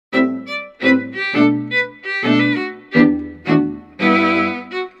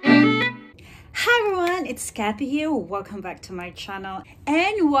Kathy here. Welcome back to my channel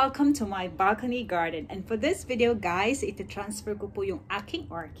and welcome to my balcony garden. And for this video guys, iti-transfer ko po yung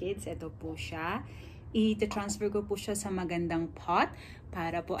aking orchids. Ito po siya. Iti-transfer ko po siya sa magandang pot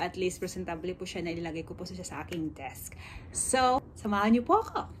para po at least presentable po siya na ilagay ko po siya sa aking desk. So, samahan niyo po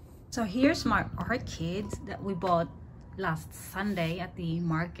ako. So here's my orchids that we bought last Sunday at the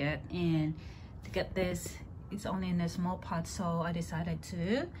market, and to get this, it's only in a small pot, so I decided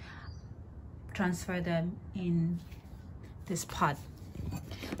to transfer them in this pot.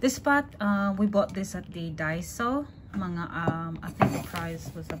 This pot, we bought this at the Daiso. Mga I think the price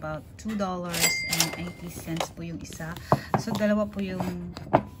was about $2.80 po yung isa. So dalawa po yung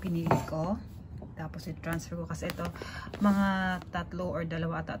pinili ko. Tapos i-transfer ko kasi ito mga tatlo or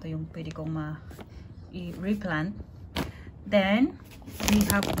dalawa ata ito yung pwede kong replant. Then we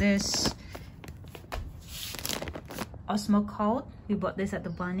have this Osmo coat. We bought this at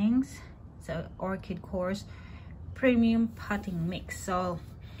the Bunnings. So orchid course premium potting mix. So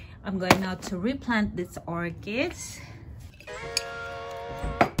I'm going now to replant these orchids.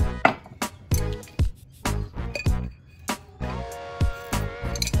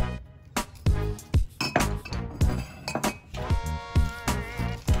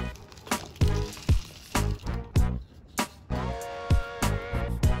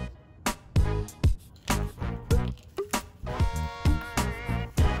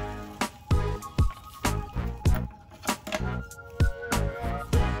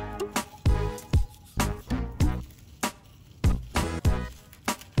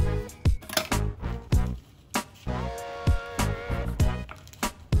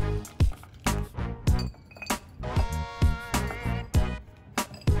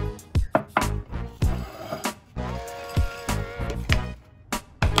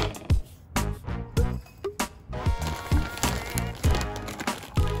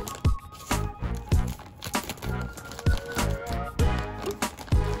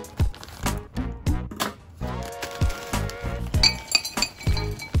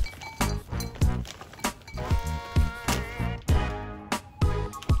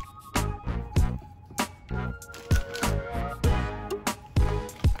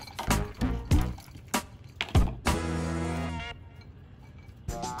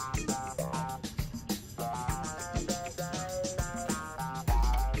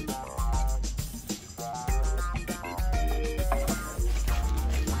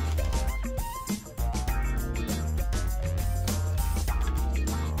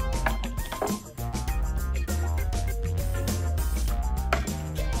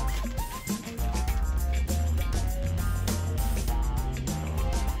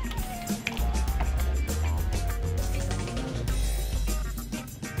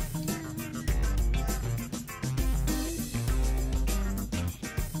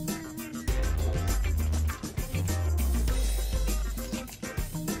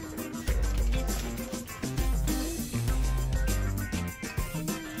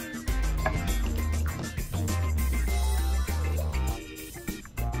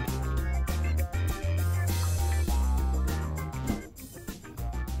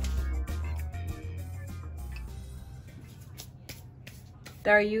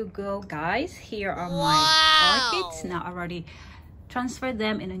 There you go guys, here are my orchids. Now I already transferred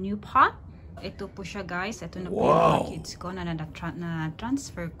them in a new pot. Ito po siya guys, ito na po yung orchids ko na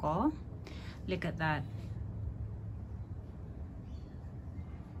transfer ko. Look at that.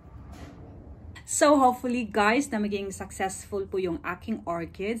 So hopefully guys na maging successful po yung aking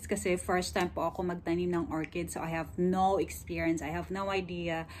orchids kasi first time po ako magtanim ng orchids, so I have no experience, I have no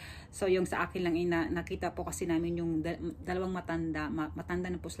idea. So yung sa akin lang nakita po kasi namin yung dalawang matanda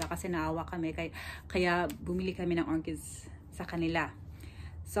na po sila kasi naawa kami kaya bumili kami ng orchids sa kanila.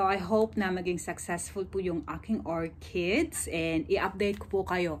 So I hope na maging successful po yung aking orchids, and i-update ko po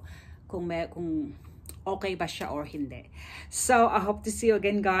kayo kung okay ba siya or hindi. So I hope to see you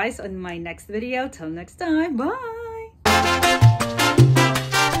again guys on my next video. Till next time, bye!